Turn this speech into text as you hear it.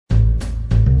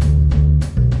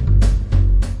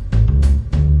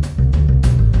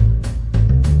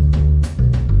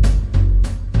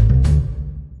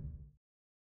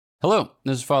Hello,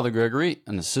 this is Father Gregory,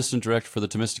 an assistant director for the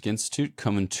Thomistic Institute,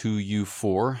 coming to you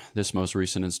for this most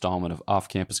recent installment of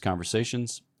Off-Campus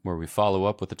Conversations, where we follow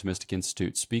up with the Thomistic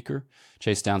Institute speaker,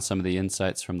 chase down some of the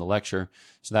insights from the lecture,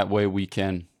 so that way we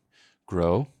can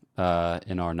grow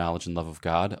in our knowledge and love of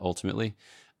God, ultimately,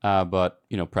 but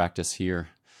practice here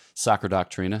Sacra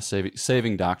Doctrina,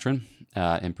 saving doctrine,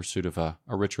 in pursuit of a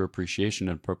richer appreciation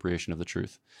and appropriation of the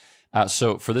truth.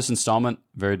 So for this installment,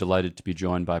 very delighted to be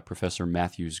joined by Professor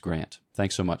Matthews Grant.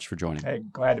 Thanks so much for joining. Hey,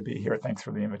 glad to be here. Thanks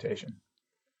for the invitation.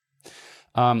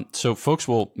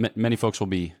 So many folks will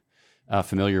be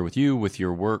familiar with you, with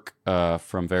your work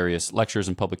from various lectures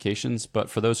and publications. But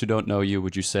for those who don't know you,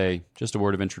 would you say just a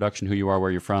word of introduction, who you are,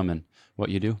 where you're from, and what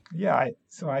you do? Yeah,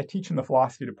 so I teach in the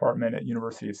philosophy department at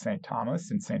University of St.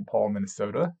 Thomas in St. Paul,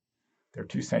 Minnesota. There are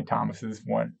two St. Thomases,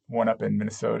 one up in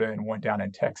Minnesota and one down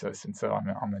in Texas. And so I'm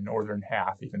on the northern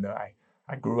half, even though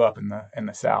I grew up in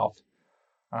the South,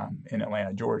 in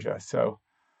Atlanta, Georgia. So,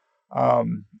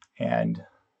 and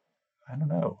I don't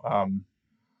know,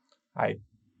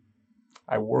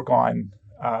 I work on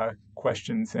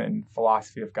questions in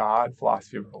philosophy of God,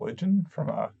 philosophy of religion from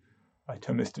a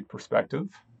Thomistic perspective,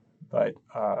 but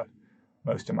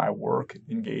most of my work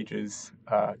engages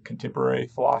contemporary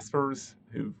philosophers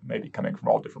who may be coming from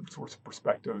all different sorts of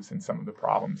perspectives and some of the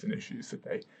problems and issues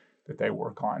that they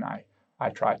work on. I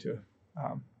try to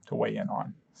weigh in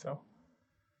on. So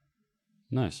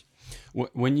nice.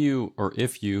 When you or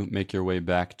if you make your way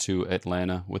back to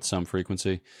Atlanta with some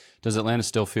frequency, does Atlanta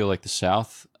still feel like the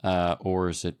South, or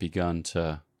has it begun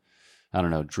to,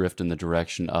 drift in the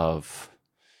direction of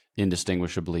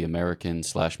indistinguishably American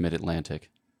 / Mid-Atlantic?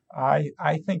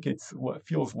 I think it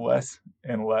feels less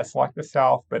and less like the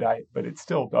South, but it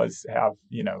still does have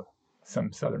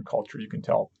some Southern culture. You can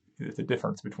tell there's a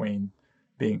difference between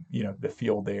being the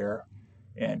feel there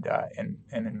and in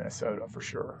Minnesota for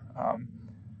sure.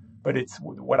 But it's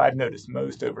what I've noticed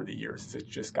most over the years is it's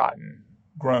just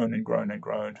grown and grown and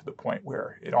grown to the point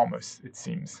where it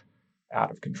seems out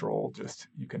of control. Just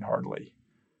you can hardly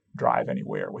drive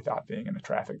anywhere without being in a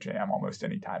traffic jam almost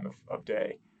any time of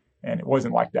day. And it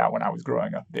wasn't like that when I was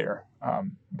growing up there,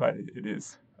 but it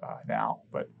is now.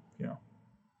 But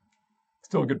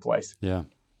still a good place. Yeah,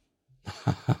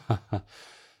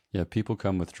 yeah. People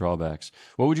come with drawbacks.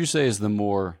 What would you say is the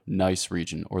more nice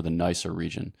region or the nicer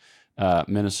region,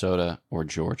 Minnesota or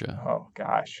Georgia? Oh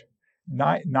gosh,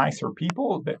 nicer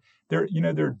people. There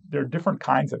are different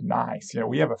kinds of nice.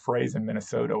 We have a phrase in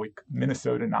Minnesota.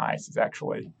 Minnesota nice is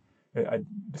actually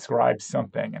describes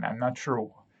something, and I'm not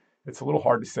sure. It's a little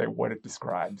hard to say what it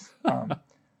describes.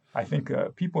 I think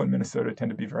people in Minnesota tend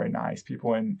to be very nice.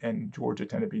 People in Georgia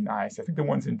tend to be nice. I think the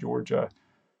ones in Georgia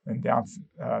and down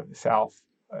south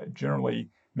generally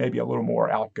maybe a little more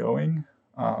outgoing,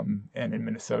 and in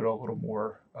Minnesota a little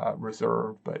more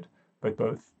reserved, but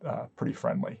both pretty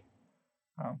friendly.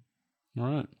 All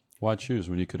right. Why choose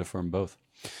when you could affirm both?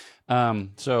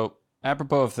 So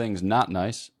apropos of things not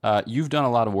nice, you've done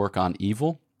a lot of work on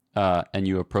evil. And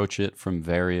you approach it from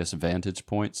various vantage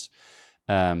points.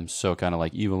 So kind of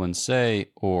like evil in se,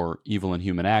 or evil in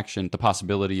human action, the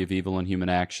possibility of evil in human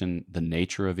action, the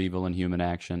nature of evil in human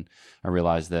action. I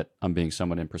realize that I'm being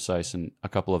somewhat imprecise in a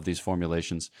couple of these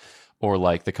formulations, or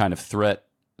like the kind of threat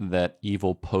that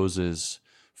evil poses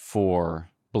for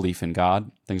belief in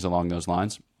God, things along those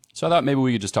lines. So I thought maybe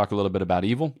we could just talk a little bit about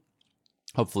evil,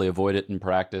 hopefully avoid it in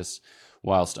practice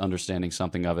whilst understanding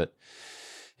something of it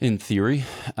in theory.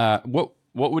 What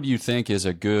would you think is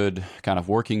a good kind of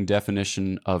working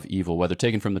definition of evil, whether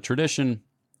taken from the tradition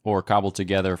or cobbled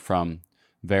together from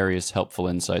various helpful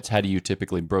insights? How do you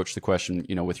typically broach the question,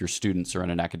 with your students or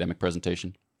in an academic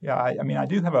presentation? Yeah, I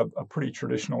do have a pretty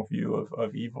traditional view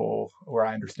of evil, where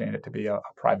I understand it to be a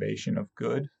privation of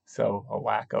good, so a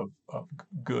lack of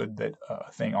good that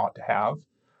a thing ought to have,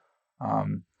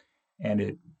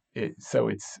 and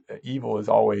it's evil is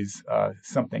always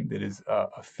something that is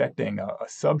affecting a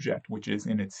subject which is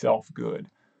in itself good,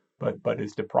 but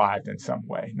is deprived in some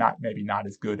way, maybe not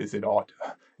as good as it ought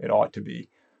to be,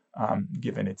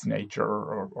 given its nature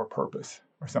or purpose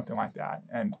or something like that.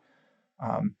 And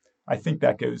I think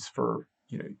that goes for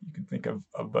you can think of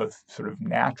both sort of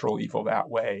natural evil that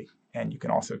way, and you can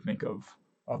also think of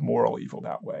moral evil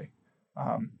that way.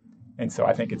 And so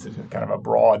I think it's a kind of a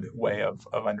broad way of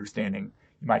understanding.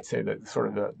 You might say that sort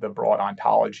of the broad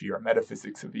ontology or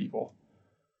metaphysics of evil.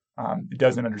 It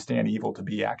doesn't understand evil to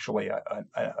be actually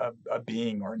a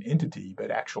being or an entity, but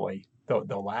actually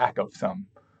the lack of some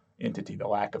entity, the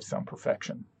lack of some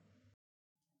perfection.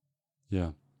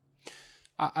 Yeah.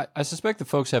 I suspect that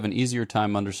folks have an easier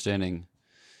time understanding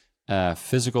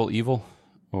physical evil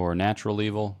or natural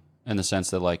evil in the sense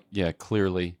that, like, yeah,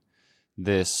 clearly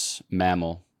this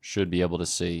mammal should be able to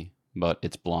see, but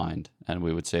it's blind, and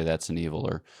we would say that's an evil.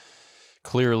 Or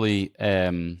clearly,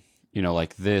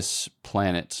 like this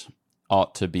planet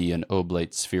ought to be an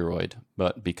oblate spheroid,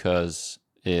 but because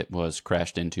it was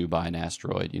crashed into by an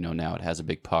asteroid, now it has a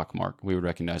big pockmark. We would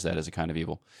recognize that as a kind of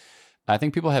evil. I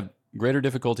think people have greater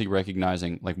difficulty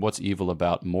recognizing like what's evil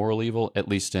about moral evil, at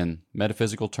least in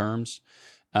metaphysical terms.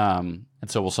 And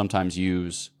so we'll sometimes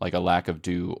use like a lack of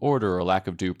due order, or a lack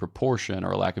of due proportion,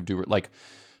 or a lack of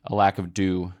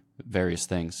due various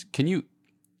things. Can you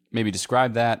maybe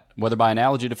describe that, whether by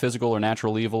analogy to physical or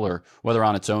natural evil, or whether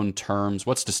on its own terms?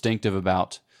 What's distinctive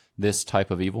about this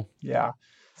type of evil? Yeah.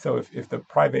 So if the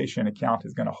privation account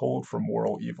is going to hold for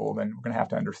moral evil, then we're going to have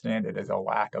to understand it as a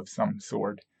lack of some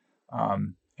sort.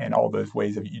 And all those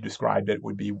ways that you described it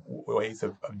would be ways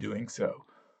of doing so.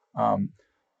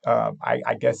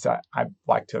 I guess I'd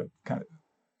like to kind of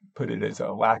put it as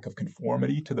a lack of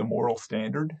conformity to the moral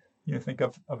standard. Think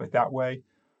of it that way.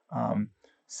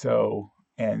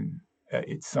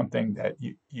 It's something that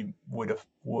you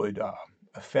would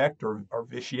affect or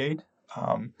vitiate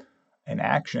an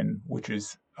action, which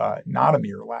is not a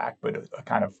mere lack, but a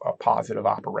kind of a positive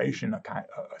operation,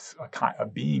 a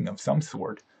being of some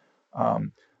sort,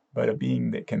 but a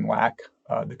being that can lack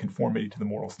the conformity to the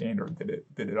moral standard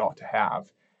that it ought to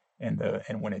have, and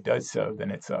when it does so, then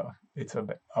it's a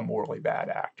morally bad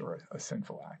act, or a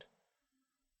sinful act.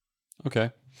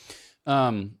 Okay.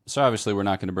 So obviously we're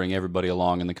not going to bring everybody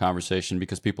along in the conversation,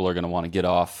 because people are going to want to get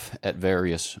off at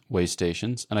various way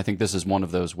stations. And I think this is one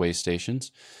of those way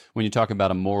stations. When you talk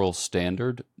about a moral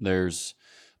standard, there's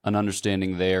an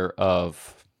understanding there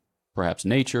of perhaps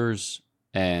natures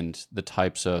and the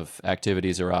types of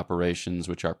activities or operations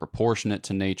which are proportionate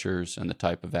to natures, and the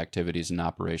type of activities and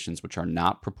operations which are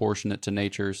not proportionate to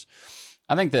natures.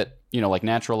 I think that, like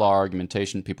natural law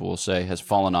argumentation, people will say, has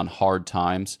fallen on hard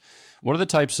times. What are the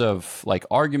types of like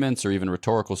arguments or even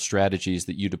rhetorical strategies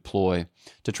that you deploy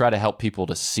to try to help people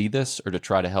to see this, or to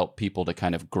try to help people to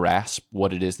kind of grasp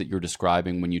what it is that you're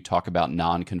describing when you talk about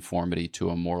nonconformity to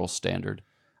a moral standard?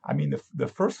 I mean, the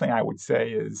first thing I would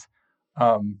say is,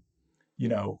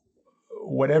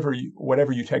 whatever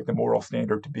you take the moral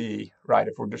standard to be, right?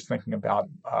 If we're just thinking about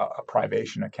a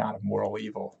privation account of moral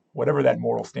evil, whatever that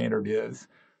moral standard is,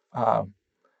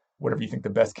 whatever you think the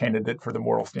best candidate for the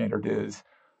moral standard is,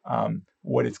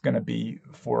 what it's going to be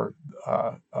for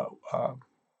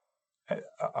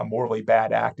a morally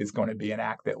bad act is going to be an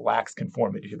act that lacks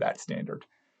conformity to that standard.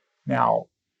 Now,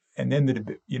 and then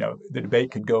the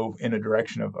debate could go in a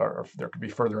direction of, or there could be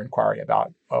further inquiry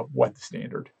about what the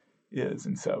standard is.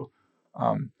 And so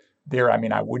I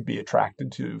would be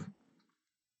attracted to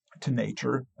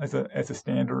nature as a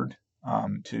standard,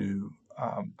 to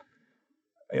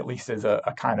at least as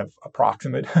a kind of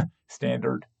approximate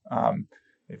standard.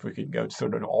 If we could go to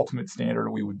sort of an ultimate standard,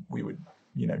 we would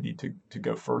need to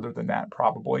go further than that,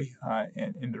 probably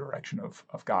in the direction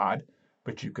of God.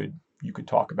 But you could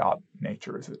talk about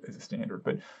nature as a standard.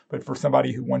 But for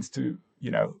somebody who wants to,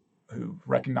 who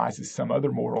recognizes some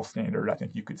other moral standard, I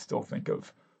think you could still think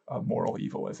of moral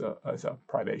evil as a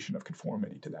privation of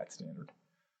conformity to that standard.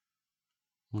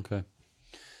 Okay.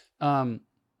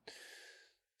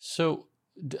 So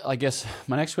I guess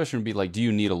my next question would be like, do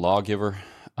you need a lawgiver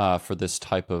for this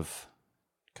type of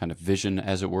kind of vision,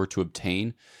 as it were, to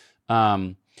obtain?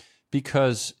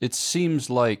 Because it seems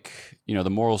like, the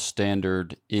moral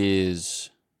standard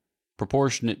is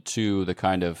proportionate to the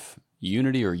kind of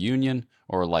unity or union,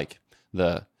 or like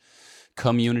the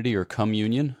community or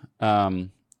communion.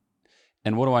 And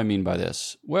what do I mean by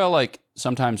this? Well, like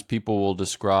sometimes people will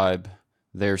describe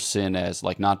their sin as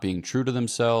like not being true to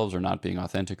themselves, or not being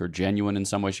authentic or genuine in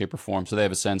some way, shape, or form. So they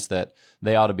have a sense that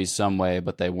they ought to be some way,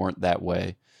 but they weren't that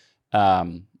way.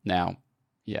 Now,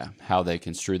 how they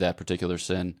construe that particular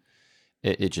sin,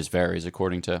 it just varies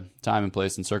according to time and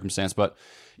place and circumstance.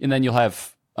 And then you'll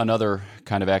have another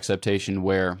kind of acceptation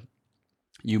where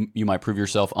you might prove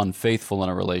yourself unfaithful in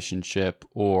a relationship,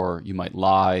 or you might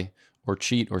lie or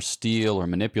cheat or steal or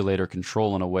manipulate or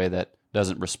control in a way that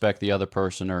doesn't respect the other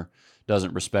person, or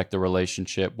doesn't respect the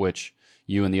relationship which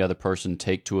you and the other person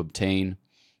take to obtain.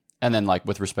 And then like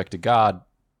with respect to God,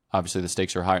 obviously the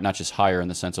stakes are higher, not just higher in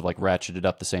the sense of like ratcheted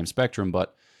up the same spectrum,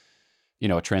 but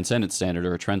a transcendent standard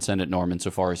or a transcendent norm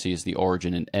insofar as he is the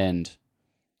origin and end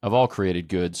of all created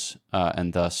goods,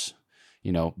 and thus,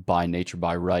 by nature,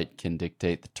 by right, can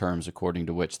dictate the terms according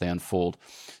to which they unfold.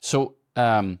 So,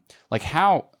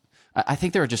 I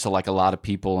think there are just like a lot of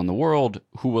people in the world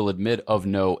who will admit of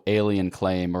no alien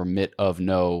claim, or admit of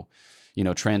no,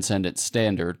 transcendent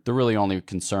standard. They're really only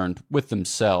concerned with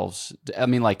themselves. I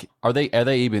mean, like, are they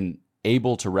even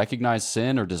able to recognize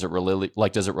sin, or does it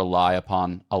rely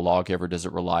upon a lawgiver? Does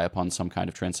it rely upon some kind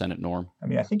of transcendent norm? I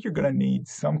mean, I think you're going to need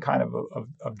some kind of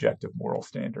objective moral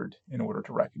standard in order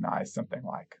to recognize something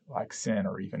like sin,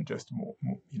 or even just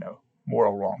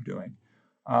moral wrongdoing.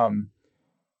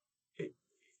 It,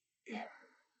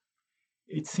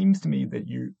 it seems to me that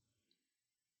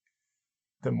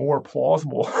the more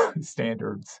plausible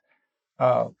standards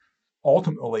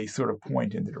ultimately sort of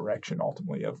point in the direction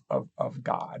ultimately of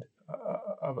God,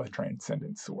 of a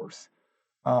transcendent source.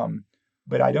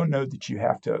 But I don't know that you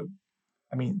have to.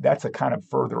 I mean, that's a kind of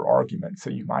further argument. So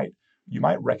you might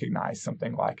recognize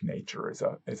something like nature as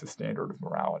a standard of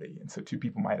morality, and so two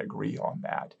people might agree on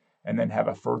that, and then have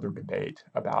a further debate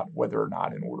about whether or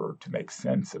not, in order to make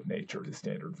sense of nature as a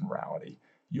standard of morality,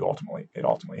 it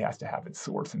ultimately has to have its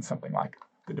source in something like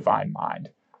the divine mind.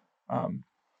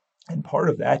 And part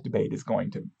of that debate is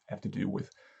going to have to do with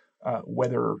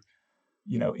whether,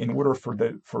 in order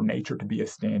for nature to be a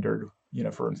standard,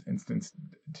 for instance,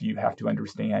 do you have to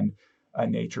understand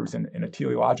natures in a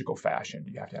teleological fashion?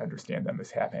 You have to understand them as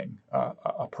having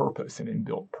a purpose, an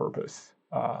inbuilt purpose,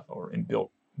 or inbuilt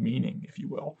meaning, if you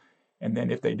will. And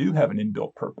then if they do have an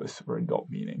inbuilt purpose or inbuilt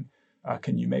meaning,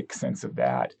 can you make sense of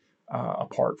that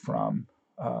apart from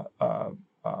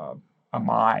a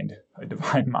mind, a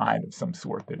divine mind of some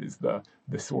sort that is the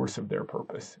source of their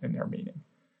purpose and their meaning?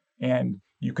 And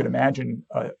you could imagine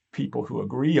people who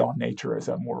agree on nature as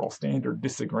a moral standard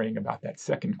disagreeing about that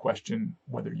second question,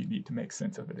 whether you need to make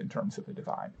sense of it in terms of a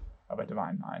divine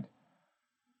mind.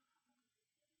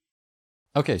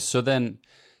 Okay, so then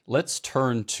let's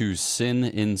turn to sin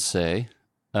in se.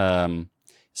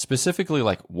 Specifically,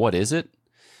 like, what is it?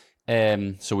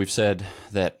 So we've said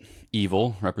that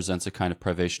evil represents a kind of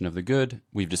privation of the good.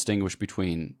 We've distinguished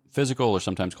between physical, or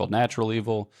sometimes called natural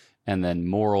evil, and then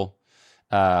moral.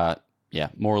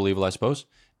 Moral evil, I suppose.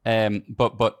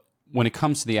 But when it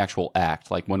comes to the actual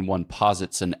act, like when one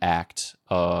posits an act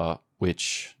to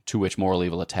which moral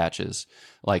evil attaches,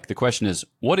 like the question is,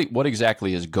 what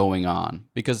exactly is going on?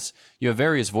 Because you have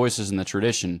various voices in the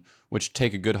tradition which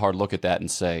take a good hard look at that and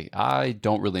say, I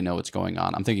don't really know what's going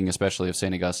on. I'm thinking especially of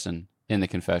St. Augustine in the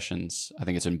Confessions. I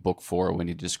think it's in Book 4 when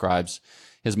he describes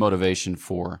his motivation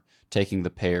for taking the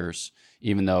pears,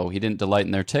 even though he didn't delight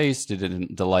in their taste, he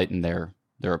didn't delight in their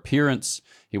appearance.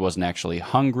 He wasn't actually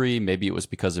hungry. Maybe it was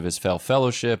because of his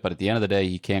fellowship, but at the end of the day,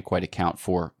 he can't quite account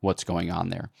for what's going on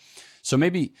there. So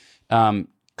maybe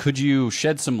could you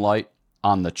shed some light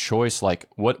on the choice? Like,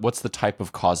 what's the type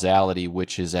of causality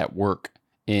which is at work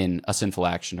in a sinful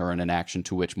action or in an action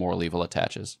to which moral evil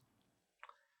attaches?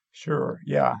 Sure.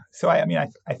 Yeah. So I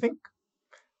think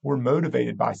we're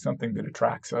motivated by something that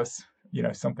attracts us.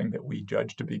 Something that we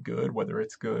judge to be good, whether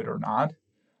it's good or not,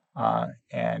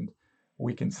 and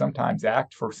we can sometimes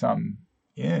act for some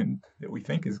end that we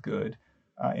think is good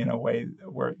in a way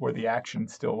where the action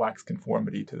still lacks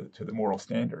conformity to the moral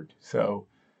standard. So,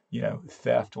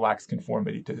 theft lacks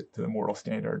conformity to the moral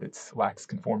standard. It lacks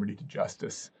conformity to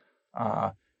justice.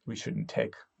 We shouldn't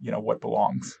take, what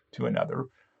belongs to another.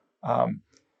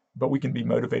 But we can be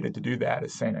motivated to do that,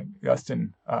 as St.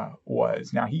 Augustine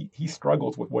was. Now, he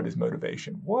struggles with what his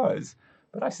motivation was,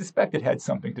 but I suspect it had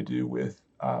something to do with,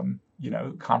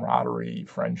 camaraderie,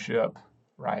 friendship,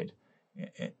 right?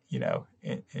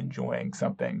 Enjoying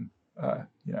something,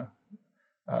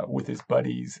 with his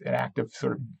buddies, an act of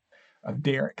sort of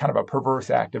daring, kind of a perverse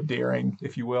act of daring,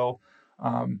 if you will,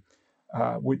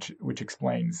 which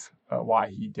explains why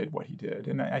he did what he did.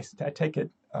 And I take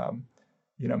it,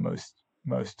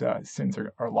 most sins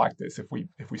are like this. If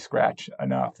we scratch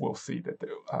enough, we'll see that they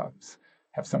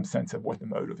have some sense of what the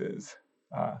motive is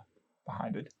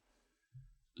behind it.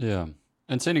 Yeah.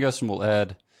 And St. Augustine will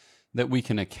add that we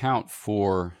can account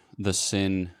for the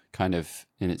sin kind of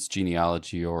in its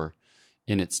genealogy or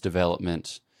in its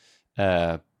development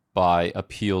by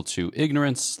appeal to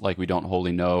ignorance, like we don't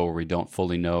wholly know or we don't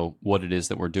fully know what it is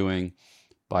that we're doing,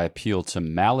 by appeal to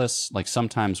malice, like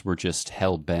sometimes we're just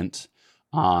hell-bent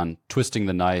on twisting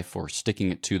the knife or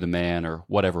sticking it to the man or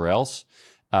whatever else,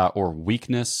 or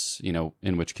weakness,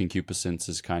 in which concupiscence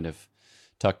is kind of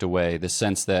tucked away, the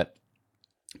sense that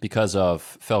because of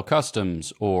fell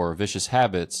customs or vicious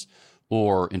habits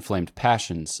or inflamed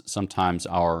passions, sometimes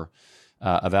our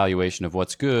evaluation of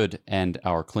what's good and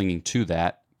our clinging to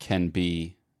that can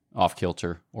be off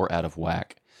kilter or out of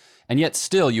whack. And yet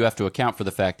still you have to account for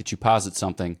the fact that you posit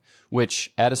something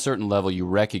which at a certain level you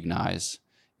recognize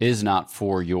is not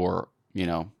for your,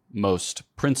 most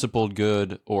principled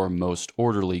good or most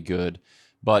orderly good,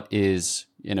 but is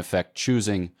in effect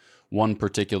choosing one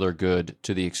particular good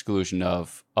to the exclusion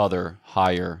of other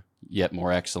higher yet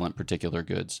more excellent particular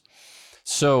goods.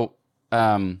 So,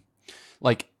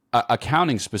 like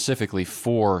accounting specifically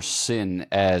for sin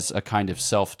as a kind of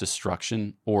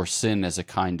self-destruction or sin as a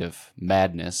kind of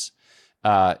madness,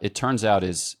 it turns out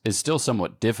is still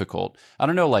somewhat difficult. I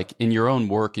don't know, like in your own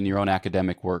work, in your own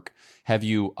academic work, have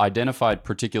you identified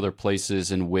particular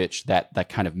places in which that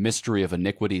kind of mystery of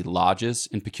iniquity lodges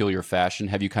in peculiar fashion?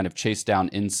 Have you kind of chased down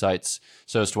insights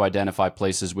so as to identify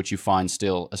places which you find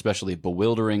still especially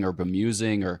bewildering or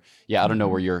bemusing? Or, yeah, I don't know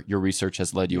where your research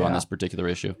has led you on Yeah. this particular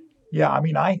issue. Yeah, I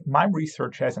mean, my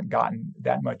research hasn't gotten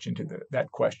that much into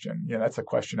that question. That's a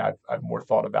question I've more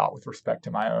thought about with respect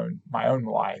to my own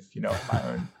life.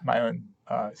 My own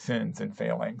sins and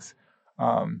failings.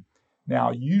 Um,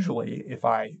 Now, usually, if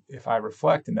I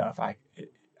reflect enough, I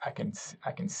can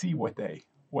see what they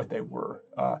were.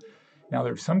 Now,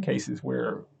 there's some cases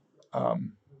where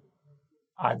um,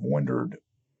 I've wondered,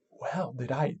 well,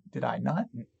 did I not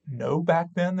know back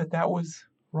then that that was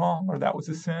wrong or that was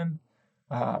a sin?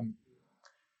 Um,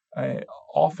 I,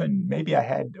 Often maybe I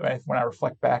had when I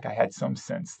reflect back, I had some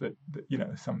sense that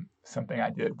something I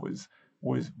did was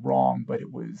wrong, but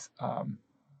it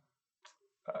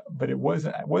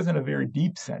wasn't a very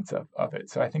deep sense of it.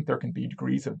 So I think there can be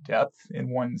degrees of depth in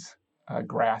one's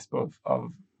grasp of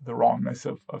the wrongness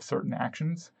of certain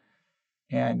actions,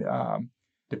 and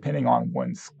depending on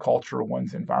one's culture,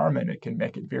 one's environment, it can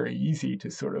make it very easy to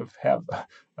sort of have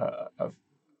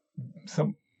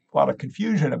some a lot of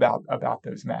confusion about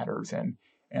those matters and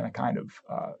a kind of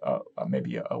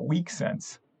maybe a weak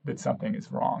sense that something is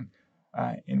wrong,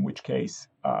 in which case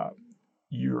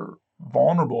you're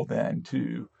vulnerable then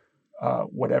to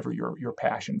whatever your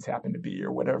passions happen to be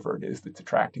or whatever it is that's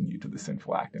attracting you to the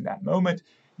sinful act in that moment.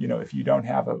 If you don't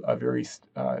have a very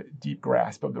deep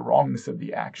grasp of the wrongness of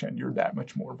the action, you're that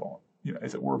much more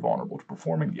as it were, vulnerable to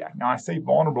performing the act. Now, I say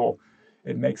vulnerable,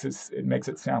 it makes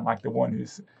it sound like the one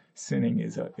who's sinning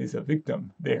is a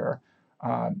victim there.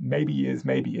 Maybe is,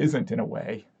 maybe isn't in a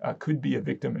way. Could be a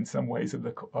victim in some ways of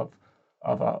a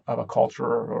culture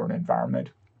or an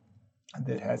environment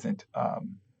that hasn't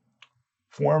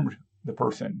formed the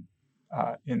person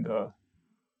in the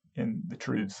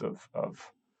truths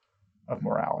of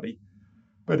morality.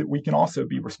 But we can also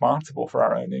be responsible for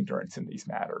our own ignorance in these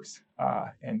matters,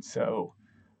 and so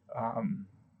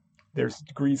there's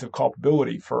degrees of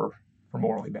culpability for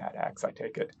morally bad acts, I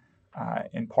take it.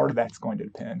 And part of that's going to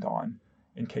depend on,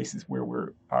 in cases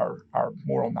where our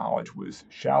moral knowledge was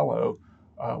shallow,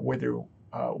 whether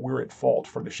we're at fault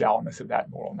for the shallowness of that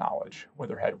moral knowledge,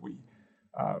 whether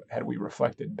had we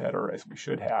reflected better as we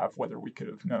should have, whether we could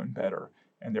have known better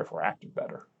and therefore acted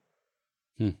better.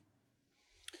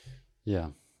 Yeah.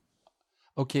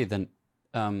 Okay, then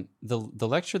the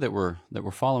lecture that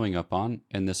we're following up on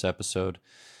in this episode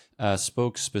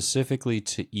spoke specifically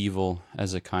to evil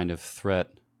as a kind of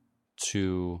threat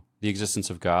to the existence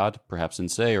of God, perhaps in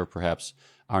se, or perhaps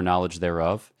our knowledge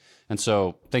thereof. And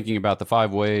so, thinking about the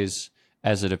 5 ways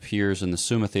as it appears in the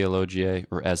Summa Theologiae,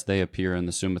 or as they appear in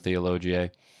the Summa Theologiae,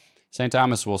 St.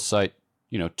 Thomas will cite,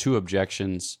 2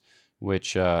 objections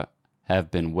which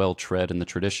have been well tread in the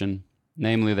tradition.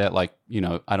 Namely that,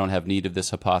 I don't have need of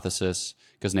this hypothesis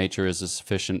because nature is a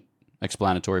sufficient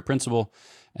explanatory principle.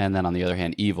 And then on the other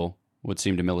hand, evil would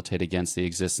seem to militate against the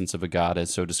existence of a God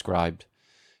as so described,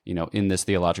 in this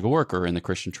theological work or in the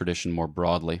Christian tradition more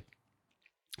broadly.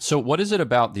 So what is it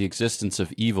about the existence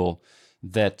of evil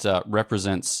that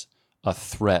represents a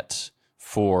threat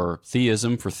for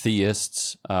theism, for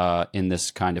theists, in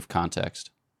this kind of context?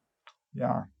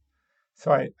 Yeah.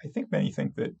 So I think many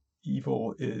think that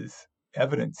evil is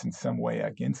evidence in some way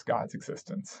against God's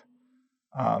existence,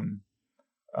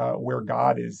 where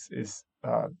God is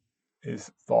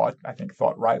thought, I think,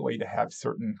 thought rightly to have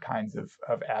certain kinds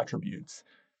of attributes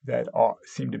that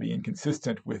seem to be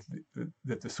inconsistent with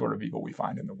the sort of evil we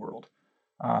find in the world.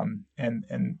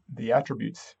 And the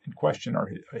attributes in question are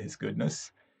his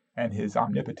goodness and his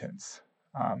omnipotence.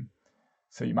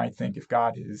 So you might think if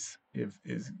God is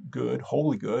good,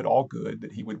 wholly good, all good,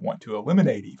 that he would want to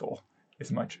eliminate evil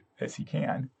as much as he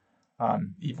can.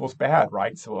 Evil's bad,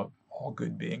 right? So a all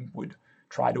good being would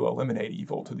try to eliminate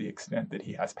evil to the extent that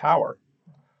he has power.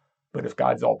 But if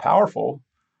God's all powerful,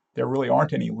 there really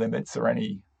aren't any limits or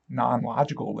any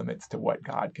non-logical limits to what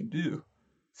God can do.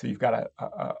 So you've got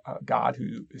a God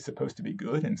who is supposed to be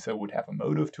good and so would have a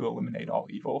motive to eliminate all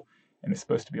evil, and is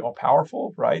supposed to be all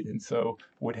powerful, right? And so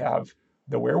would have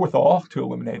the wherewithal to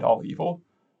eliminate all evil.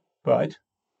 But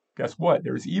guess what?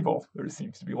 There's evil. There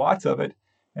seems to be lots of it.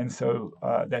 And so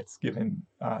that's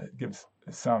gives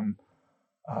some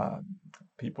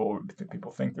people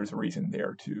think there's a reason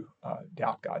there to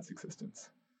doubt God's existence.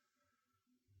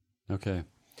 Okay.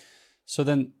 So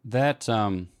then that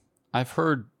I've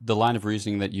heard the line of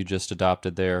reasoning that you just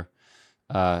adopted there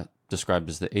described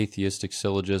as the atheistic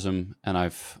syllogism, and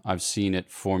I've seen it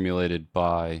formulated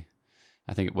by,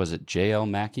 I think it was at J.L.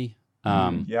 Mackie.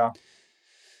 Yeah,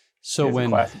 So it's a when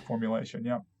classic formulation.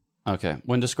 Yeah. Okay,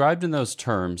 when described in those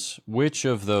terms, which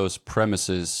of those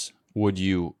premises would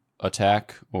you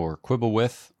attack or quibble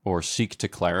with or seek to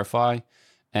clarify,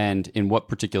 and in what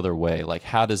particular way? Like,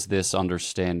 how does this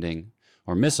understanding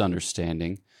or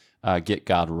misunderstanding get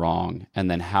God wrong,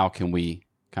 and then how can we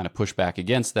kind of push back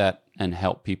against that and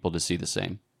help people to see the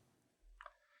same?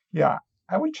 Yeah,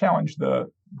 I would challenge the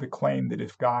claim that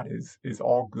if God is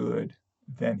all good,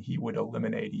 then He would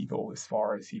eliminate evil as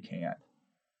far as He can.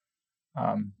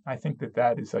 I think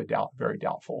that is a very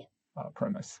doubtful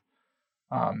premise.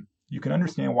 You can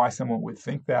understand why someone would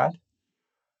think that.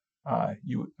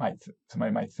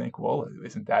 Somebody might think, well,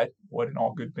 isn't that what an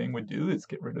all good being would do? Is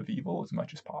get rid of evil as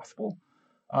much as possible.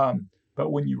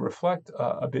 But when you reflect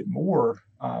a bit more,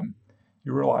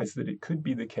 you realize that it could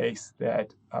be the case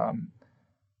that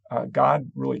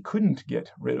God really couldn't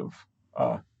get rid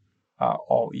of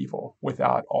all evil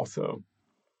without also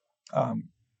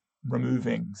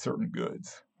removing certain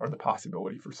goods or the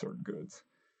possibility for certain goods.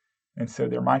 And so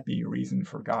there might be a reason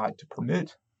for God to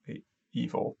permit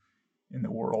evil in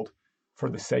the world for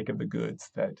the sake of the goods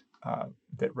that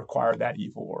require that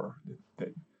evil or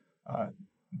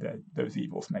that those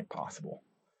evils make possible.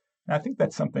 And I think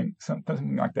that's something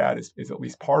like that is at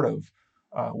least part of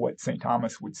what St.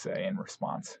 Thomas would say in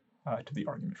response to the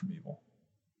argument from evil.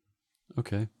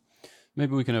 Okay.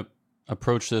 Maybe we can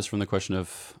approach this from the question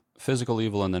of physical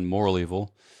evil and then moral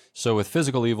evil. So with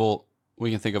physical evil,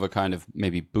 we can think of a kind of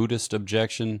maybe Buddhist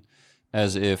objection,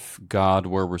 as if God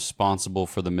were responsible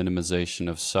for the minimization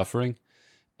of suffering.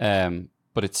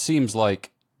 But it seems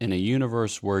like in a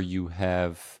universe where you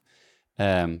have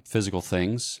physical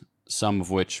things, some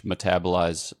of which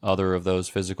metabolize other of those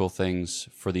physical things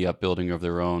for the upbuilding of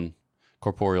their own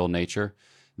corporeal nature,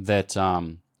 that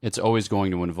it's always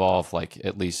going to involve, like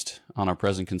at least on our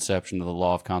present conception of the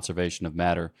law of conservation of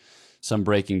matter, some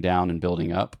breaking down and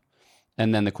building up.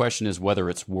 And then the question is whether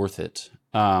it's worth it.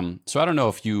 So I don't know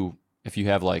if you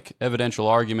have like evidential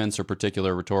arguments or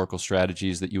particular rhetorical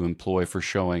strategies that you employ for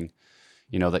showing,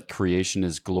 that creation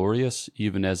is glorious,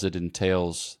 even as it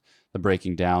entails the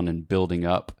breaking down and building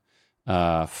up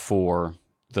for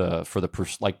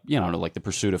the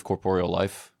pursuit of corporeal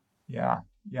life. Yeah,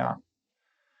 yeah.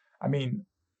 I mean,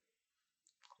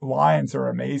 lions are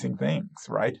amazing things,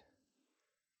 right?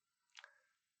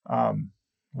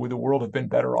 Would the world have been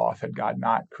better off had God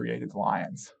not created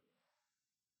lions?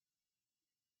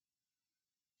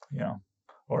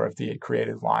 Or if He had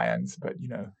created lions, but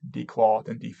declawed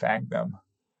and defanged them,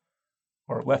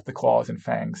 or left the claws and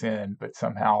fangs in, but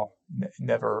somehow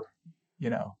never,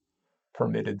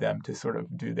 permitted them to sort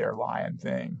of do their lion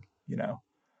thing.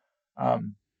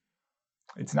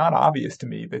 It's not obvious to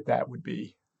me that would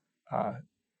be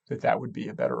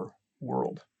a better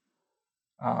world.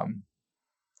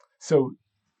 So,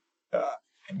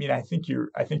 I think you're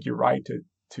right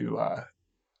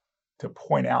to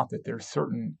point out that there's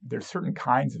certain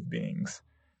kinds of beings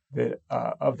that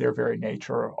of their very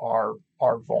nature are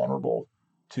vulnerable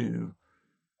to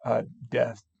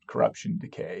death, corruption,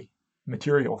 decay,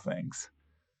 material things.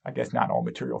 I guess not all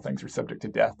material things are subject to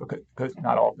death because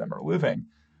not all of them are living,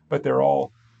 but they're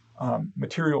all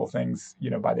material things,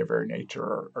 by their very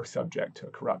nature are subject to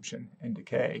corruption and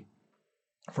decay.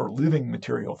 For living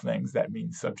material things, that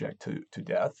means subject to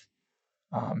death.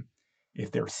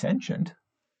 If they're sentient,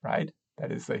 right?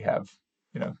 That is, they have,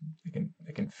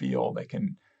 they can feel, they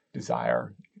can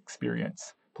desire,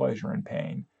 experience pleasure and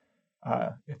pain.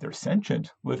 If they're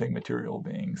sentient, living material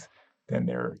beings, then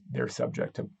they're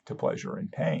subject to pleasure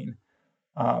and pain.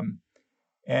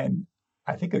 And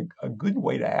I think a good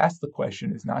way to ask the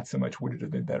question is not so much would it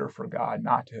have been better for God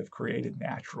not to have created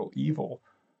natural evil,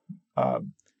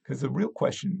 because the real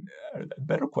question, a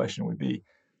better question would be,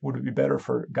 would it be better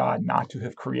for God not to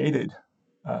have created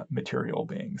material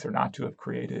beings or not to have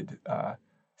created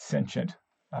sentient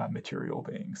material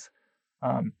beings?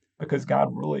 Because God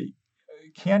really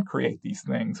can't create these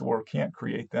things or can't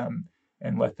create them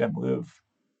and let them live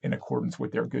in accordance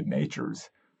with their good natures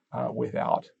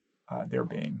without their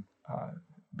being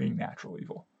natural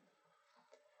evil.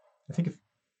 I think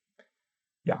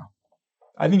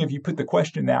if you put the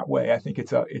question that way, I think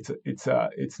it's not,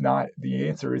 the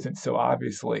answer isn't so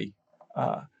obviously.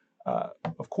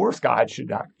 Of course, God should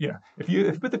not. If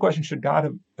you put the question, should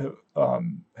God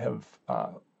have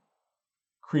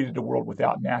created a world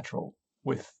without natural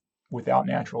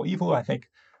evil, I think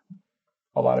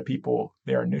a lot of people,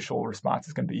 their initial response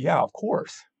is going to be, yeah, of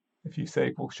course. If you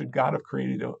say, well, should God have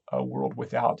created a world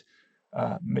without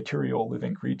material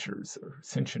living creatures or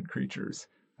sentient creatures?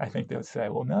 I think they'll say,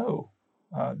 well, no,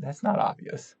 that's not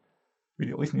obvious.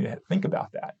 We at least need to think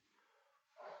about that.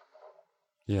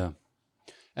 Yeah.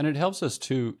 And it helps us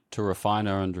to refine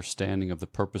our understanding of the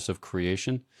purpose of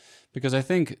creation, because I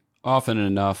think often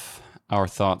enough our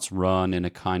thoughts run in a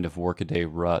kind of workaday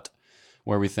rut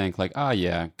where we think like,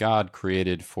 yeah, God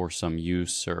created for some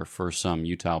use or for some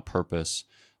utile purpose,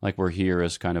 like we're here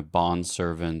as kind of bond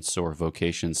servants or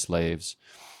vocation slaves,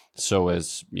 so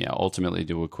as ultimately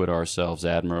to acquit ourselves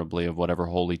admirably of whatever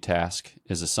holy task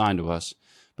is assigned to us.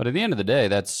 But at the end of the day,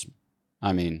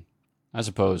 I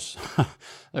suppose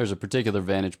there's a particular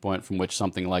vantage point from which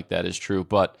something like that is true.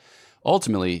 But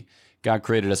ultimately, God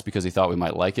created us because he thought we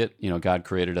might like it. God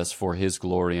created us for his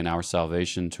glory and our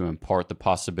salvation, to impart the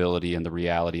possibility and the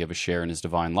reality of a share in his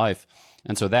divine life.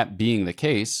 And so that being the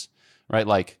case, right,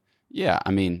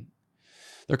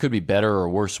 there could be better or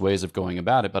worse ways of going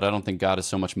about it, but I don't think God is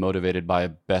so much motivated by a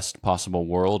best possible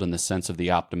world in the sense of the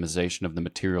optimization of the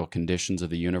material conditions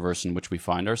of the universe in which we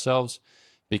find ourselves,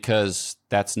 because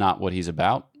that's not what he's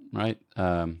about, right?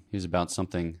 He's about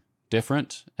something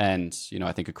different. And,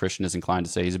 I think a Christian is inclined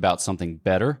to say he's about something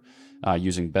better,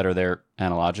 using better there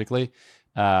analogically.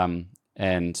 But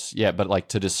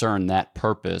to discern that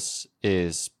purpose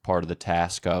is part of the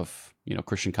task of,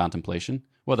 Christian contemplation,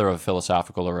 whether of a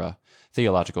philosophical or a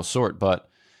theological sort. But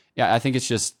yeah, I think it's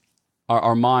just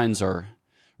our minds are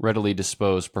readily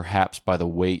disposed, perhaps by the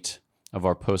weight of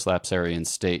our post-lapsarian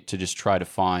state, to just try to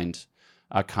find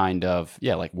a kind of,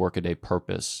 workaday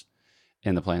purpose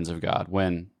in the plans of God,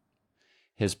 when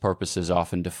his purposes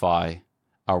often defy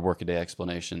our workaday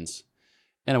explanations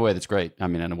in a way that's great.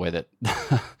 In a way that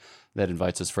that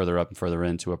invites us further up and further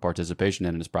into a participation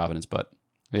in his providence. But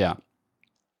yeah.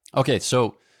 Okay,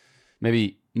 so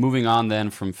maybe moving on then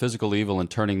from physical evil and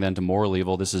turning then to moral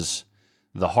evil. This is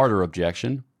the harder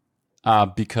objection,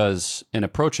 because in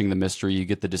approaching the mystery, you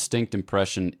get the distinct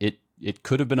impression it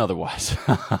could have been otherwise,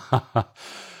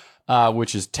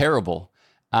 which is terrible.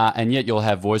 And yet you'll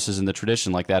have voices in the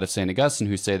tradition like that of St. Augustine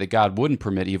who say that God wouldn't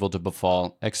permit evil to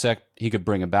befall, except he could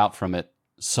bring about from it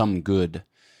some good.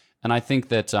 And I think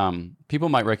that people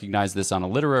might recognize this on a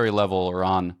literary level or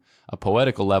on a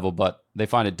poetical level, but they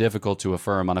find it difficult to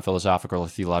affirm on a philosophical or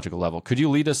theological level. Could you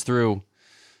lead us through,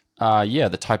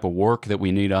 the type of work that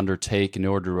we need to undertake in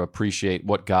order to appreciate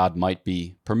what God might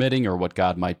be permitting or what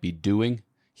God might be doing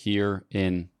here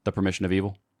in the permission of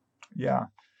evil? Yeah,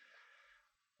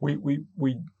 we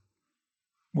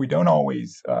don't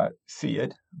always see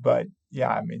it, but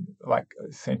yeah, like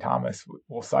St. Thomas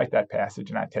will cite that passage,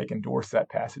 and I endorse that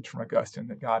passage from Augustine,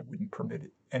 that God wouldn't permit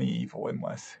any evil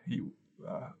unless he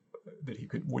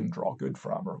wouldn't draw good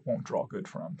from, or won't draw good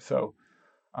from. So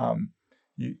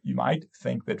you might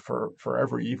think that for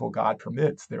every evil God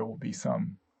permits, there will be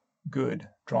some good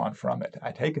drawn from it.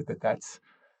 I take it that's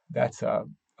a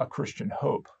Christian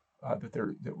hope, that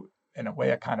in a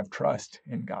way, a kind of trust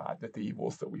in God, that the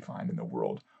evils that we find in the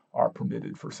world are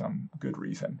permitted for some good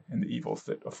reason, and the evils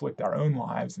that afflict our own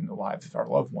lives and the lives of our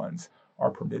loved ones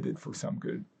are permitted for some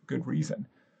good reason.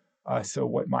 So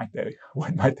what might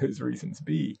those reasons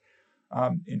be?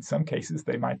 In some cases,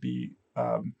 they might be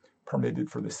permitted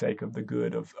for the sake of the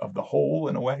good of the whole,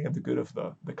 in a way, of the good of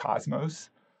the cosmos.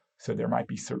 So there might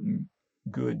be certain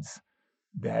goods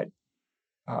that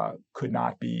could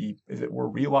not be, as it were,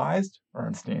 realized or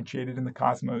instantiated in the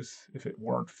cosmos if it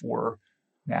weren't for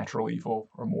natural evil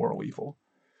or moral evil.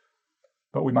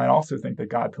 But we might also think that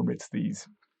God permits these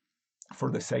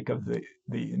for the sake of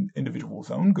the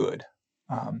individual's own good.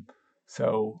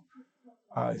 So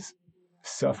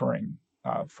suffering,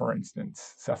 for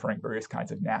instance, suffering various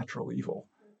kinds of natural evil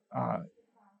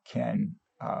can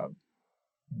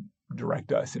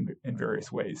direct us in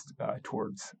various ways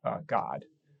towards God.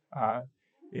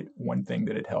 One thing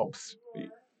that it helps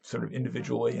sort of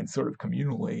individually and sort of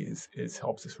communally is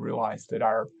helps us realize that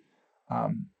our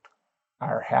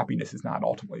happiness is not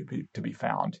ultimately to be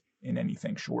found in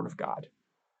anything short of God.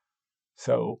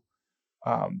 So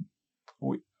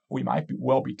we might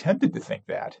well be tempted to think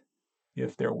that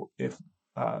if the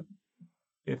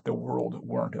world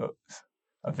weren't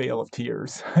a vale of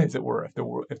tears, as it were,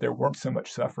 if there weren't so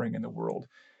much suffering in the world,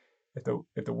 if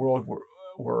the world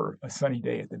were a sunny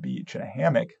day at the beach in a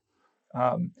hammock,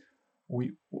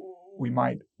 we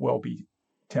might well be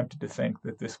tempted to think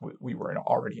that we were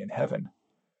already in heaven.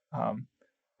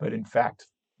 But in fact,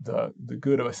 the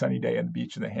good of a sunny day on the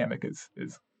beach in the hammock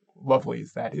is lovely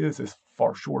as that is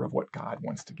far short of what God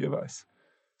wants to give us.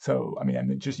 So, I mean,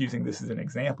 I'm just using this as an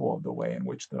example of the way in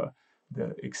which the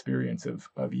experience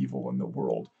of evil in the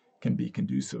world can be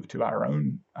conducive to our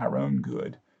own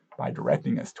good by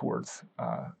directing us towards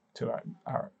to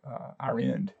our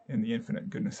end in the infinite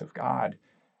goodness of God,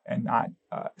 and not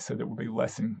so that we'll be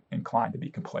less inclined to be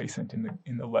complacent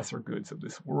in the lesser goods of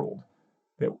this world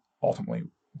that ultimately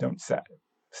don't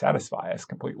satisfy us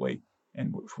completely,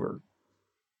 and which were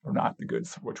not the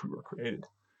goods for which we were created.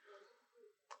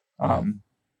 Yeah.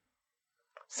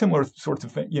 Similar sorts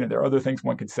of things. There are other things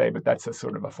one could say, but that's a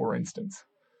sort of a for instance.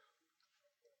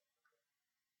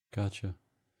 Gotcha.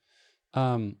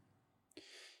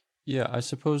 Yeah, I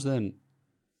suppose then.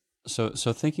 So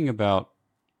thinking about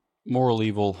moral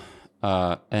evil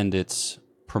and its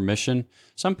permission,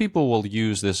 some people will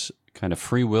use this kind of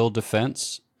free will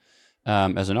defense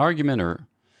as an argument or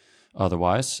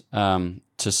otherwise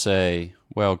to say,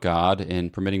 well, God, in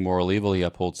permitting moral evil, he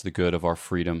upholds the good of our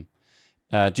freedom.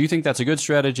 Do you think that's a good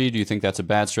strategy? Do you think that's a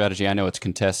bad strategy? I know it's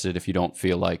contested if you don't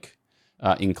feel like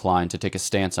inclined to take a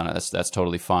stance on it. That's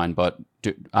totally fine. But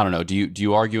I don't know. Do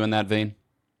you argue in that vein?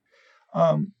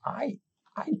 I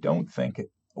don't think it.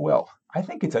 Well, I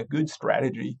think it's a good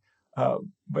strategy,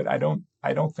 but I don't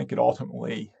think it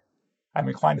ultimately. I'm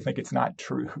inclined to think it's not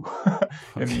true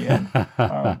in the end.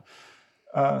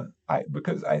 Okay.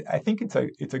 Because I think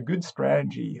it's a good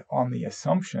strategy on the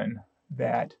assumption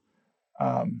that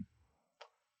um,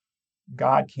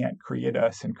 God can't create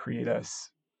us and create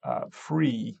us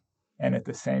free, and at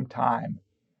the same time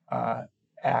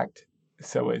act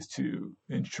so as to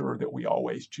ensure that we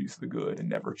always choose the good and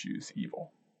never choose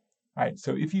evil. Right.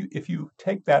 So if you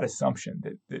take that assumption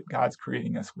that God's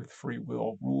creating us with free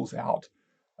will rules out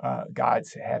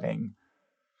God's having,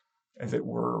 as it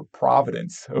were,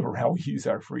 providence over how we use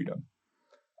our freedom,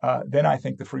 then I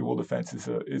think the free will defense is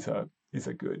a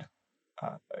good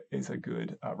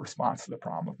response to the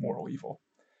problem of moral evil.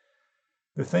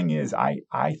 The thing is, I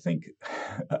think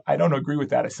I don't agree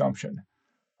with that assumption,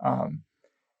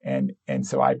 and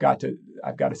so I've got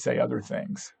to say other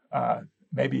things,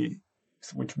 maybe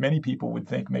which many people would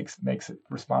think makes it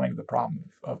responding to the problem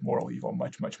of moral evil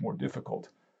much more difficult.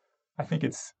 I think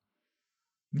it's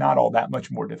not all that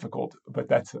much more difficult, but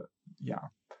yeah.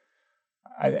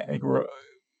 I think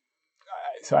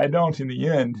so. I don't in the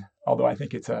end, although I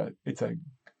think it's a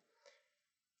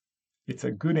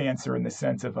good answer in the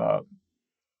sense of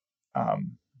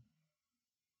um,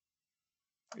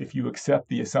 if you accept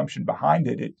the assumption behind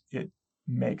it, it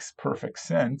makes perfect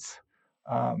sense.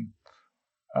 Um,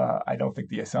 I don't think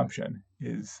the assumption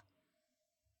is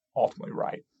ultimately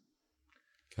right.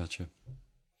 Gotcha.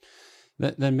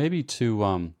 Then maybe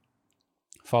to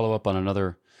follow up on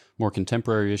another more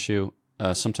contemporary issue,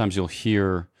 sometimes you'll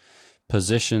hear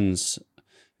positions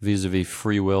vis-a-vis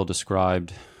free will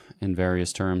described in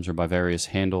various terms or by various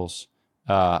handles.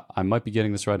 I might be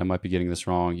getting this right. I might be getting this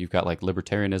wrong. You've got like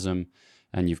libertarianism,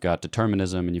 and you've got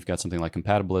determinism, and you've got something like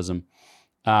compatibilism.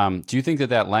 Do you think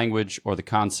that language or the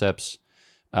concepts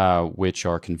which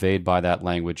are conveyed by that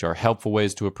language are helpful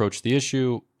ways to approach the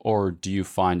issue, or do you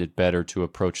find it better to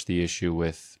approach the issue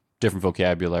with different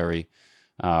vocabulary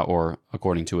or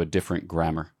according to a different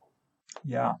grammar?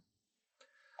 Yeah,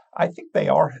 I think they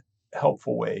are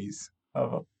helpful ways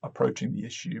of approaching the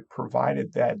issue,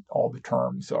 provided that all the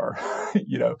terms are,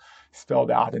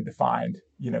 spelled out and defined,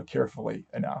 carefully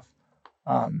enough.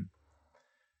 Um,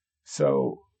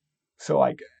 so,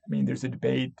 like, I mean, there's a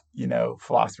debate.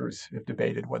 Philosophers have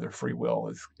debated whether free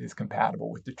will is compatible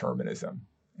with determinism,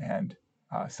 and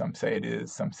some say it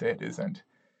is, some say it isn't,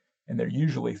 and they're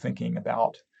usually thinking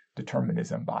about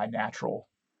determinism by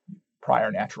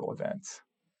prior natural events.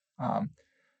 Um,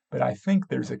 but I think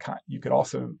you could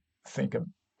also think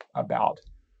about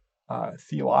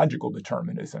theological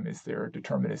determinism. Is there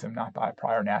determinism not by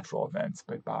prior natural events,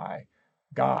 but by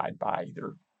God, by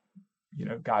either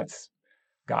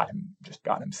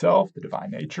God Himself, the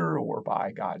divine nature, or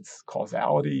by God's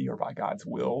causality, or by God's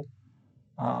will?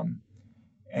 Um,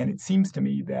 and it seems to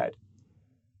me that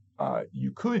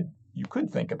you could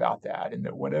think about that, and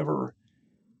that whatever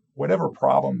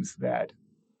problems that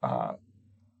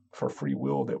for free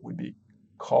will that would be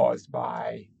caused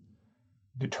by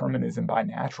determinism by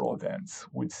natural events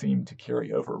would seem to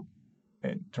carry over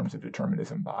in terms of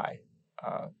determinism by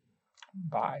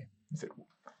is it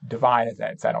divine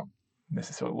events. I don't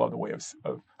necessarily love the way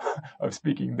of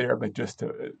speaking there, but just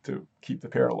to keep the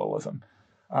parallelism.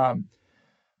 Um,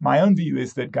 my own view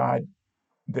is that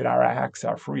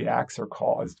our free acts are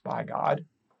caused by God,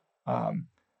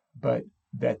 but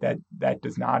that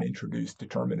does not introduce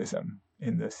determinism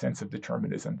in the sense of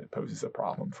determinism that poses a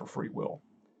problem for free will.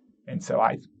 And so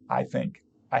I think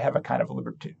I have a kind of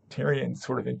libertarian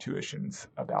sort of intuitions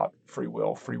about free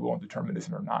will. Free will and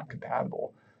determinism are not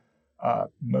compatible.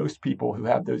 Most people who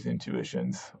have those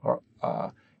intuitions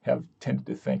have tended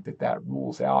to think that that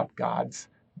rules out God's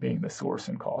being the source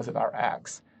and cause of our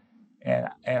acts. And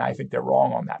I think they're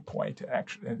wrong on that point,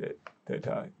 actually,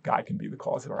 that God can be the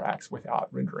cause of our acts without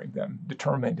rendering them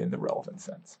determined in the relevant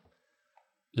sense.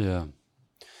 Yeah.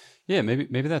 Yeah,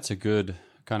 maybe that's a good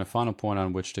kind of final point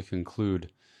on which to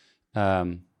conclude.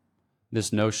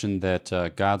 This notion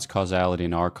that God's causality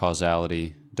and our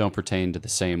causality don't pertain to the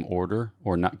same order,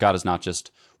 or not, God is not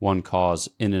just one cause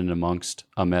in and amongst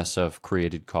a mess of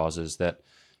created causes, that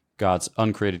God's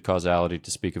uncreated causality,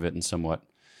 to speak of it in somewhat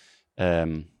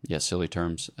silly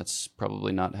terms, that's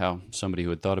probably not how somebody who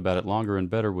had thought about it longer and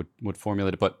better would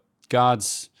formulate it, but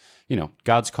God's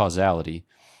causality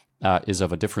is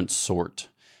of a different sort.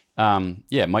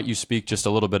 Might you speak just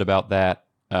a little bit about that?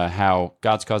 How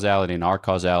God's causality and our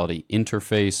causality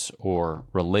interface or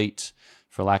relate,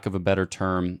 for lack of a better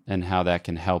term, and how that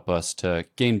can help us to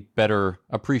gain better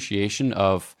appreciation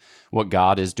of what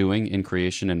God is doing in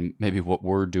creation and maybe what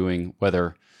we're doing,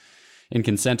 whether in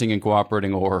consenting and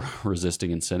cooperating or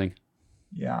resisting and sinning.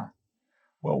 Yeah.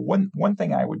 Well, one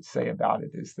thing I would say about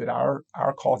it is that our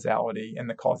causality and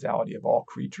the causality of all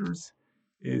creatures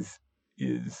is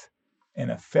an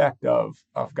effect of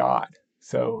God.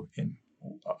 So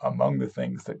among the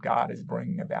things that God is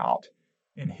bringing about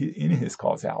in his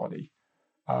causality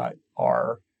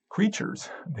are creatures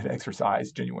that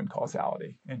exercise genuine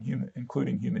causality, and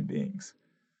including human beings.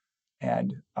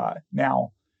 And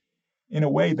now, in a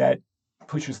way that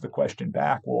pushes the question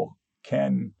back, well,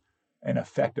 can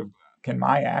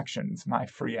my actions, my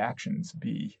free actions,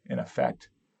 be an effect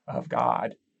of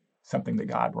God, something that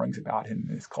God brings about in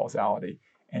his causality,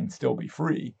 and still be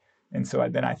free? And so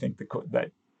then I think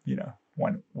that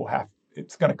one will have.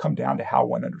 It's going to come down to how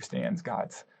one understands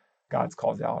God's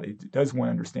causality. Does one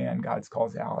understand God's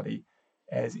causality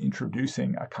as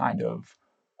introducing a kind of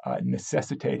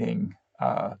necessitating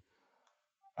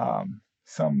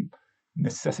some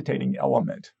necessitating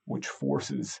element which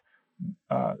forces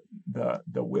the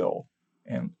will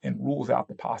and rules out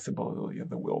the possibility of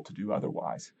the will to do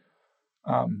otherwise?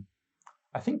 I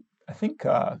think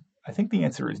the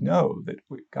answer is no. That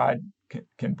God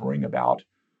can bring about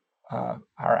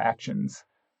our actions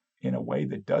in a way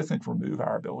that doesn't remove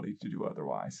our ability to do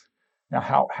otherwise. Now,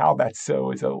 how that's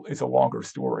so is a longer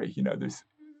story. There's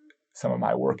some of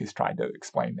my work has tried to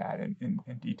explain that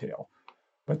in detail,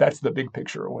 but that's the big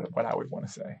picture of what I would want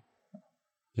to say.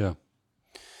 Yeah.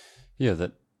 Yeah,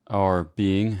 that our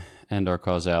being and our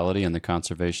causality and the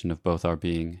conservation of both our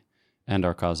being and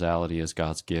our causality is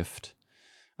God's gift.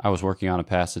 I was working on a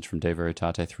passage from De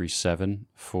Veritate 3:7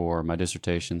 for my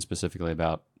dissertation, specifically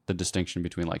about the distinction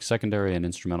between like secondary and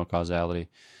instrumental causality.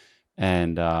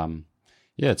 And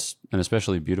it's an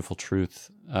especially beautiful truth,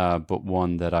 but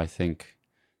one that I think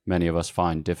many of us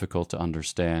find difficult to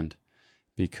understand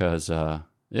because,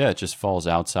 it just falls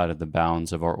outside of the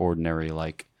bounds of our ordinary,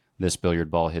 like, this billiard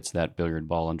ball hits that billiard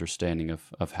ball understanding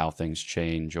of how things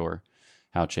change or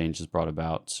how change is brought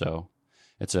about. So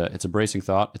it's a bracing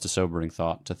thought. It's a sobering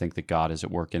thought to think that God is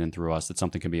at work in and through us, that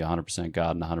something can be 100%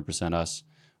 God and 100% us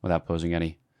without posing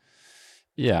any,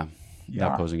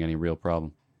 without posing any real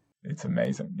problem. It's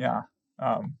amazing. Yeah.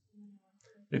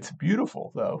 It's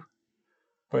beautiful though,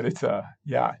 but it's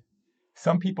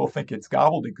some people think it's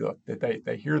gobbledygook that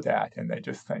they hear that and they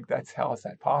just think how is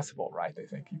that possible, right? They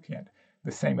think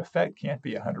the same effect can't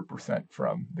be 100%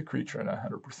 from the creature and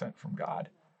 100% from God.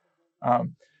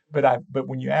 But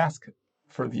when you ask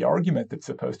for the argument that's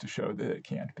supposed to show that it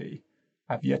can't be,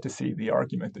 I've yet to see the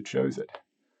argument that shows it.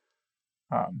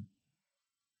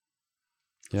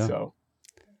 So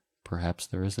perhaps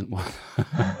there isn't one.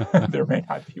 There may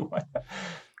not be one.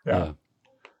 Yeah.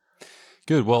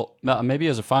 Good. Well, maybe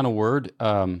as a final word,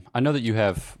 I know that you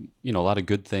have, a lot of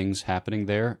good things happening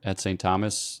there at St.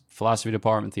 Thomas, philosophy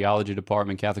department, theology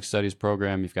department, Catholic studies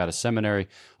program. You've got a seminary,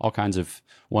 all kinds of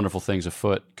wonderful things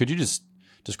afoot. Could you just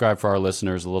describe for our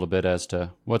listeners a little bit as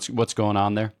to what's going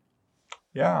on there?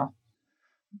 Yeah.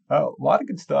 A lot of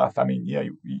good stuff. I mean,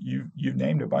 you've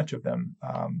named a bunch of them.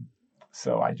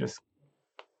 So I just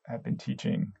have been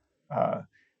teaching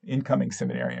incoming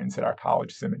seminarians at our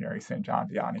college seminary, St. John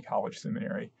Vianney College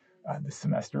Seminary, this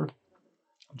semester.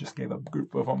 Just gave a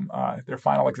group of them their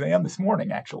final exam this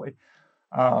morning, actually,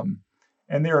 and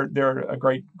they're a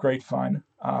great fun.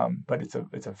 But it's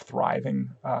a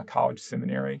thriving college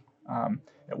seminary.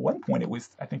 At one point, it was,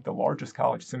 I think, the largest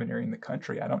college seminary in the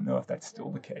country. I don't know if that's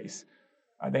still the case.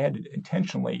 They had to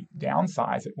intentionally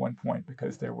downsize at one point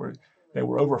because they were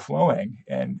overflowing,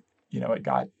 and it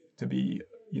got to be,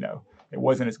 it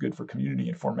wasn't as good for community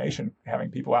information having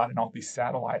people out in all these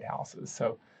satellite houses.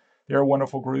 So they're a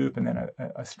wonderful group, and then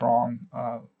a strong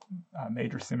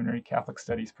major seminary Catholic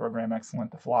studies program,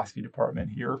 excellent. The philosophy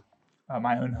department here,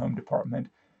 my own home department,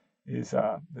 is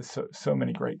there's so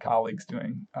many great colleagues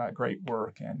doing great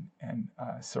work and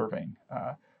serving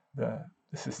the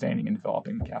sustaining and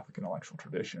developing the Catholic intellectual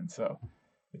tradition. So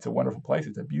it's a wonderful place.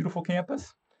 It's a beautiful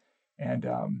campus, and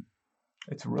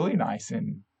it's really nice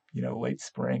in late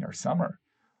spring or summer.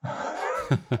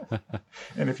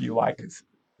 And if you like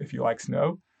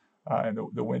snow, and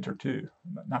the winter too.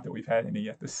 Not that we've had any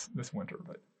yet this winter,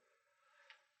 but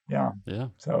yeah.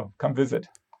 So come visit.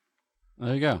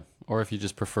 There you go. Or if you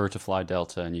just prefer to fly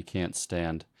Delta and you can't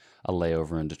stand a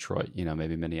layover in Detroit,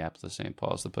 maybe Minneapolis, St.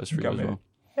 Paul is the place for you as well.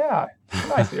 Yeah, it's a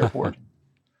nice airport.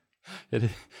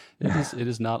 It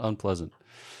is not unpleasant.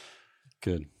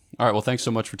 Good. All right. Well, thanks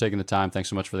so much for taking the time. Thanks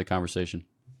so much for the conversation.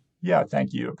 Yeah,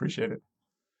 thank you. Appreciate it.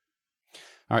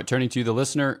 All right, turning to you, the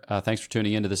listener, thanks for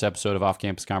tuning into this episode of Off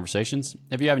Campus Conversations.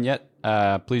 If you haven't yet,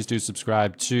 please do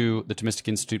subscribe to the Thomistic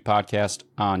Institute podcast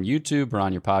on YouTube or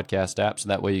on your podcast app, so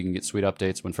that way you can get sweet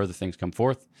updates when further things come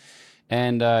forth.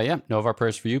 And know of our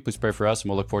prayers for you. Please pray for us, and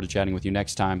we'll look forward to chatting with you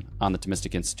next time on the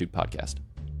Thomistic Institute podcast.